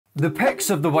The Picts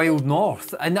of the Wild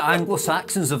North and the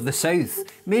Anglo-Saxons of the South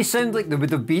may sound like they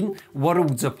would have been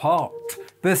worlds apart,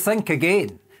 but think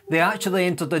again, they actually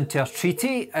entered into a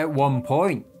treaty at one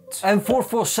point. In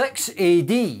 446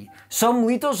 AD, some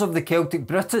leaders of the Celtic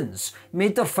Britons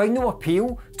made their final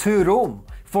appeal to Rome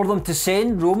for them to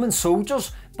send Roman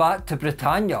soldiers back to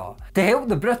Britannia to help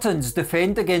the Britons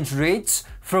defend against raids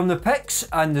from the Picts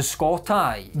and the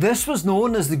Scotti. This was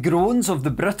known as the Groans of the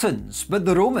Britons, but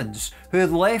the Romans, who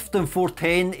had left in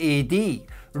 410 AD,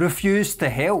 refused to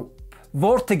help.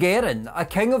 Vortigern, a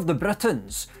king of the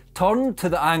Britons, turned to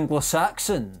the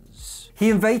Anglo-Saxons. He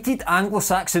invited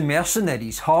Anglo-Saxon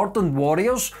mercenaries, hardened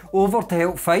warriors, over to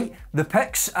help fight the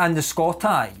Picts and the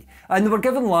Scotti, and they were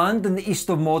given land in the east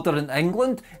of modern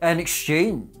England in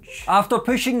exchange. After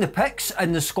pushing the Picts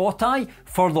and the Scotti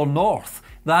further north,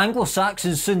 the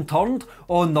Anglo-Saxons soon turned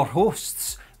on their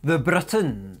hosts, the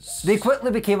Britons. They quickly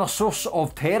became a source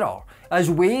of terror as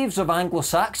waves of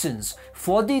Anglo-Saxons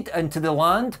flooded into the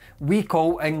land we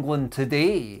call England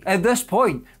today. At this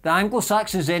point, the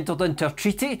Anglo-Saxons entered into a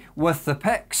treaty with the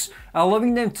Picts,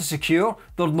 allowing them to secure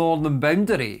their northern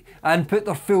boundary and put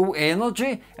their full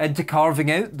energy into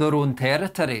carving out their own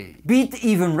territory. Bede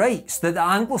even writes that the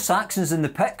Anglo-Saxons and the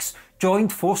Picts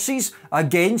joined forces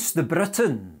against the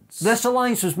Britons. This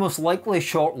alliance was most likely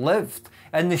short-lived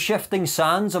in the shifting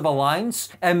sands of alliance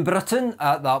in Britain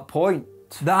at that point.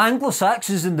 The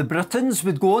Anglo-Saxons and the Britons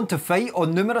would go on to fight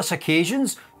on numerous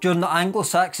occasions during the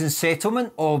Anglo-Saxon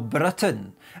settlement of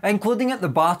Britain, including at the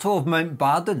Battle of Mount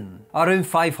Badon around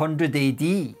 500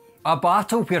 AD, a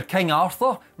battle where King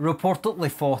Arthur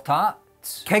reportedly fought at.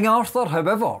 King Arthur,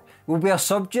 however, will be a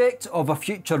subject of a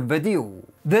future video.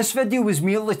 This video was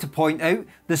merely to point out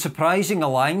the surprising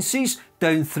alliances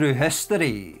down through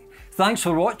history. Thanks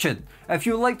for watching. If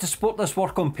you would like to support this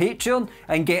work on Patreon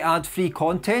and get ad-free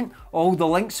content, all the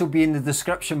links will be in the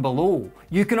description below.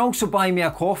 You can also buy me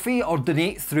a coffee or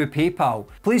donate through PayPal.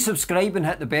 Please subscribe and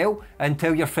hit the bell and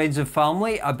tell your friends and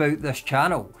family about this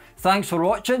channel. Thanks for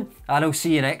watching, and I'll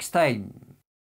see you next time.